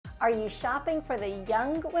Are you shopping for the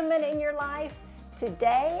young women in your life?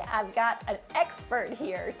 Today, I've got an expert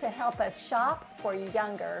here to help us shop for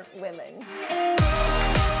younger women.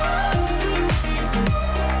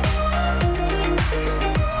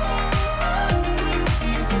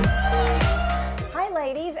 Hi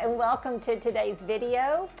ladies, and welcome to today's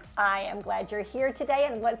video. I am glad you're here today,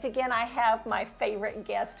 and once again I have my favorite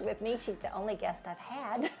guest with me. She's the only guest I've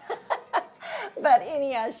had. But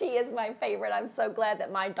anyhow, she is my favorite. I'm so glad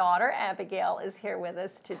that my daughter Abigail is here with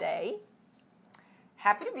us today.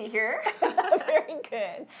 Happy to be here. Very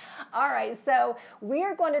good. All right, so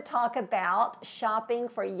we're going to talk about shopping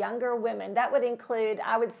for younger women. That would include,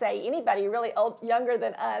 I would say, anybody really younger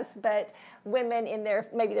than us, but women in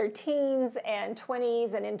maybe their teens and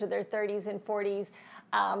 20s and into their 30s and 40s.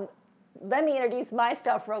 Let me introduce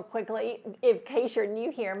myself real quickly in case you're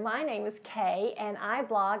new here. My name is Kay, and I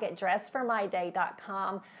blog at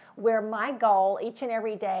dressformyday.com, where my goal each and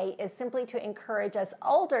every day is simply to encourage us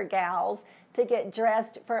older gals to get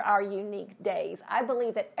dressed for our unique days. I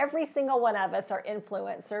believe that every single one of us are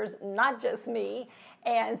influencers, not just me.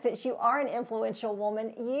 And since you are an influential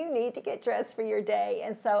woman, you need to get dressed for your day.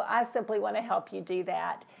 And so I simply want to help you do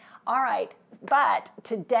that. All right, but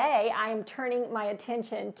today I am turning my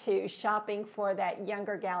attention to shopping for that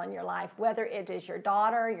younger gal in your life, whether it is your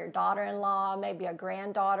daughter, your daughter-in-law, maybe a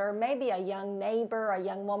granddaughter, maybe a young neighbor, a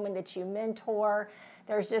young woman that you mentor.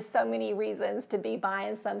 There's just so many reasons to be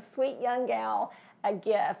buying some sweet young gal a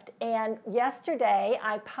gift. And yesterday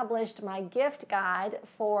I published my gift guide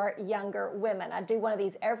for younger women. I do one of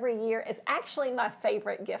these every year. It's actually my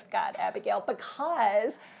favorite gift guide, Abigail,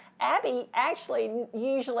 because Abby actually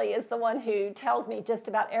usually is the one who tells me just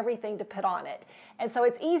about everything to put on it. And so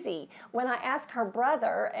it's easy. When I ask her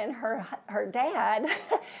brother and her dad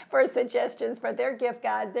for suggestions for their gift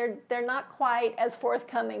guide, they're not quite as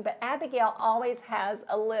forthcoming, but Abigail always has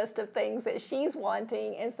a list of things that she's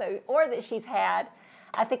wanting and so or that she's had.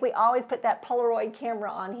 I think we always put that Polaroid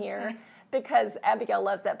camera on here because Abigail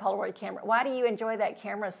loves that Polaroid camera. Why do you enjoy that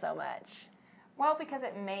camera so much? Well, because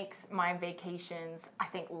it makes my vacations, I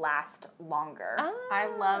think, last longer. I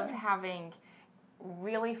love having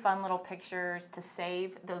really fun little pictures to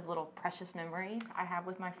save those little precious memories I have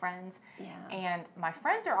with my friends. Yeah. And my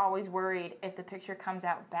friends are always worried if the picture comes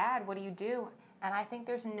out bad, what do you do? And I think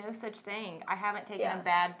there's no such thing. I haven't taken a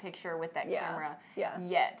bad picture with that camera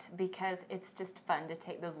yet because it's just fun to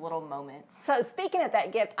take those little moments. So speaking of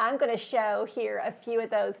that gift, I'm going to show here a few of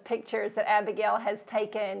those pictures that Abigail has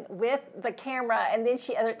taken with the camera, and then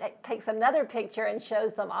she takes another picture and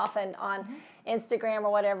shows them often on Instagram or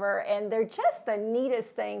whatever, and they're just the neatest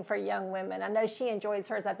thing for young women. I know she enjoys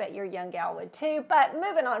hers. I bet your young gal would too. But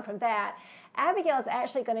moving on from that, Abigail is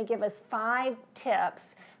actually going to give us 5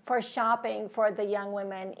 tips for shopping for the young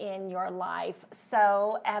women in your life.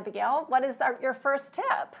 So, Abigail, what is your first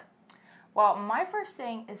tip? Well, my first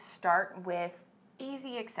thing is start with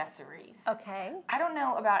easy accessories. Okay. I don't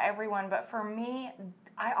know about everyone, but for me,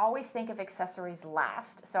 I always think of accessories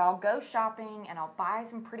last. So I'll go shopping and I'll buy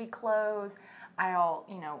some pretty clothes. I'll,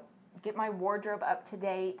 get my wardrobe up to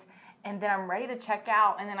date. And then I'm ready to check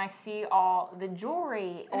out, and then I see all the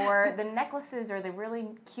jewelry or the necklaces or the really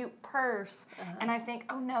cute purse, and I think,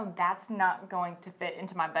 oh no, that's not going to fit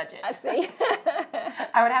into my budget. I see.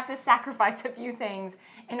 I would have to sacrifice a few things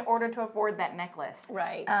in order to afford that necklace.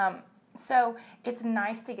 Right. So it's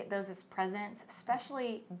nice to get those as presents,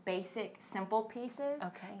 especially basic, simple pieces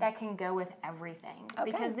that can go with everything.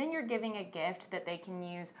 Because then you're giving a gift that they can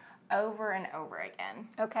use over and over again.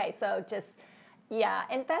 Okay, so just... yeah,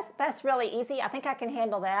 and that's really easy. I think I can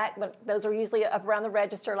handle that, but those are usually up around the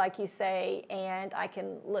register, like you say, and I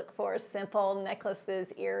can look for simple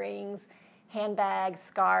necklaces, earrings, handbags,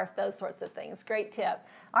 scarf, those sorts of things. Great tip.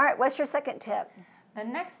 All right, what's your second tip? The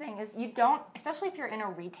next thing is you don't, especially if you're in a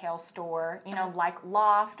retail store, like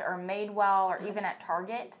Loft or Madewell or even at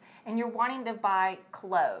Target, and you're wanting to buy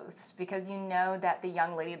clothes because you know that the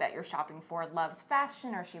young lady that you're shopping for loves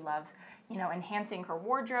fashion or she loves, enhancing her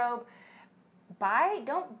wardrobe.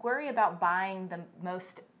 Don't worry about buying the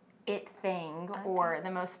most it thing or the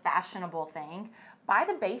most fashionable thing. Buy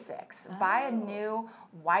the basics. Buy a new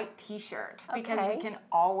white t-shirt because we can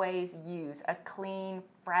always use a clean,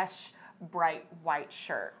 fresh, bright white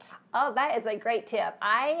shirt. Oh, that is a great tip.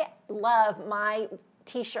 I love my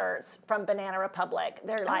t-shirts from Banana Republic.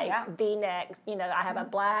 They're like V-neck. I have a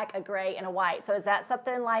black, a gray, and a white. So is that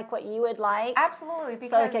something like what you would like? Absolutely.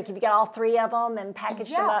 Because so if you get all 3 of them and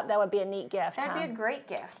packaged them up, that would be a neat gift. That'd be a great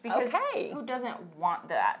gift because who doesn't want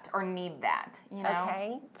that or need that?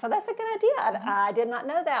 Okay, so that's a good idea. I did not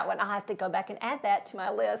know that one. I'll have to go back and add that to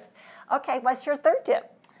my list. Okay, what's your third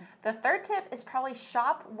tip? The third tip is probably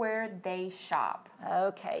shop where they shop.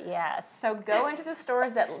 Okay, yes. So go into the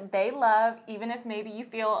stores that they love, even if maybe you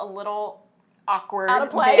feel a little awkward Out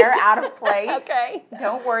of place. there, out of place. Okay.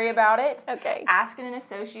 Don't worry about it. Okay. Ask an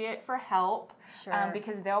associate for help. Sure.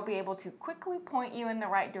 Because they'll be able to quickly point you in the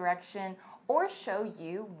right direction or show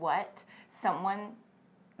you what someone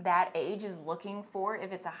that age is looking for.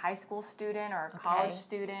 If it's a high school student or a college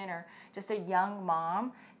student or just a young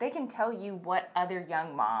mom, they can tell you what other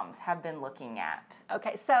young moms have been looking at.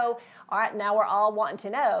 Okay, so all right, now we're all wanting to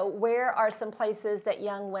know, where are some places that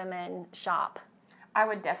young women shop? I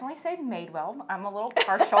would definitely say Madewell. I'm a little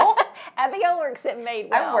partial. Abigail works at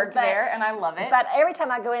Madewell. I worked there and I love it. But every time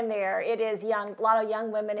I go in there, it is young, a lot of young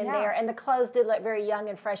women in there, and the clothes do look very young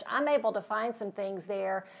and fresh. I'm able to find some things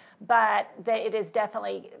there, but it is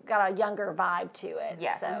definitely got a younger vibe to it.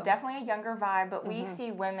 Yes, it's definitely a younger vibe, but we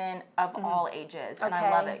see women of all ages, and I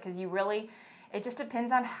love it because you really, it just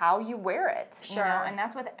depends on how you wear it. Sure. You know, and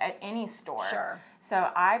that's with at any store. Sure.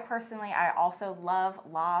 So I personally, I also love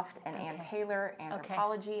Loft and Ann Taylor,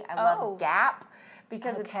 Anthropology. I love Gap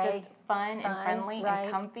because it's just fun and friendly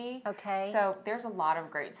and comfy. Okay. So there's a lot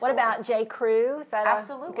of great stores. What about J. Crew? Is that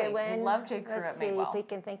Absolutely. a good one? Love J. Crew Let's at see Madewell. if we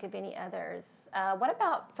can think of any others. What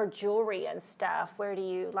about for jewelry and stuff? Where do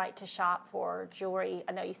you like to shop for jewelry?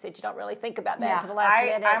 I know you said you don't really think about that until the last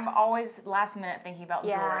minute. I'm always last minute thinking about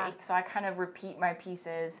Yeah. jewelry, so I kind of repeat my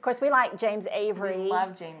pieces. Of course, we like James Avery. We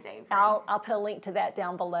love James Avery. I'll put a link to that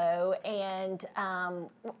down below. And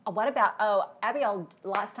what about, Abigail,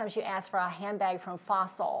 lots of times you ask for a handbag from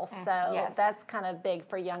Fossil. So that's kind of big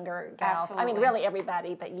for younger gals. Absolutely. I mean, really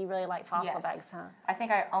everybody, but you really like Fossil bags, huh? I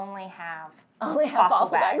think I only have Fossil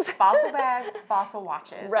bags. Fossil bags, Fossil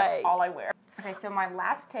watches. Right. That's all I wear. Okay, so my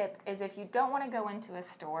last tip is if you don't want to go into a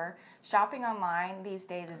store, shopping online these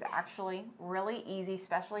days is actually really easy,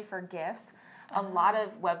 especially for gifts. A lot of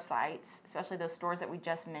websites, especially those stores that we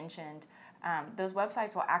just mentioned, those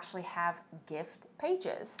websites will actually have gift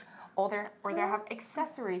pages, or they have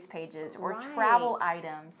accessories pages or travel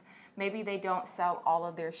items. Maybe they don't sell all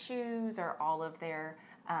of their shoes or all of their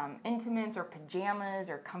intimates or pajamas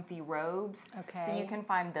or comfy robes. So you can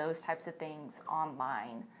find those types of things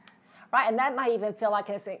online. Right, and that might even feel like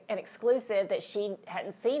it's an exclusive that she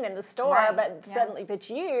hadn't seen in the store, but suddenly that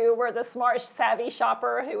you were the smart, savvy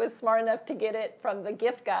shopper who was smart enough to get it from the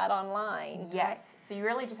gift guide online. Yes, so you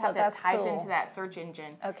really just have to type into that search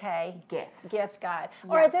engine, gifts. Gift guide.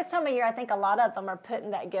 Or at this time of year, I think a lot of them are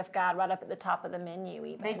putting that gift guide right up at the top of the menu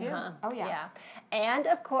even. They do? Huh? Oh, yeah. And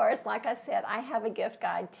of course, like I said, I have a gift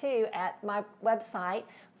guide too at my website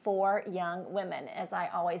for young women, as I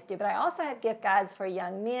always do. But I also have gift guides for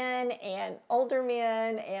young men and older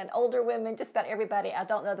women, just about everybody. I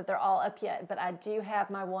don't know that they're all up yet, but I do have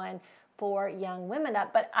my one for young women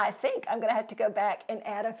up. But I think I'm going to have to go back and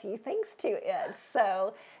add a few things to it.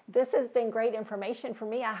 So this has been great information for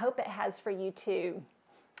me. I hope it has for you too.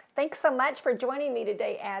 Thanks so much for joining me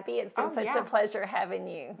today, Abby. It's been such a pleasure having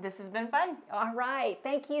you. This has been fun. All right.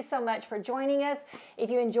 Thank you so much for joining us. If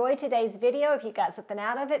you enjoyed today's video, if you got something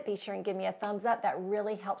out of it, be sure and give me a thumbs up. That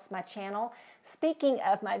really helps my channel. Speaking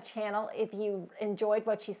of my channel, if you enjoyed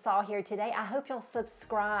what you saw here today, I hope you'll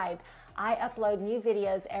subscribe. I upload new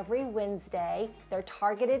videos every Wednesday. They're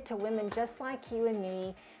targeted to women just like you and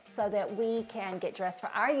me so that we can get dressed for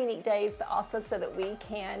our unique days, but also so that we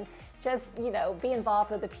can just, be involved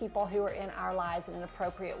with the people who are in our lives in an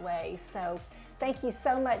appropriate way. So thank you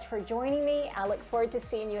so much for joining me. I look forward to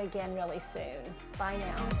seeing you again really soon. Bye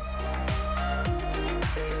now.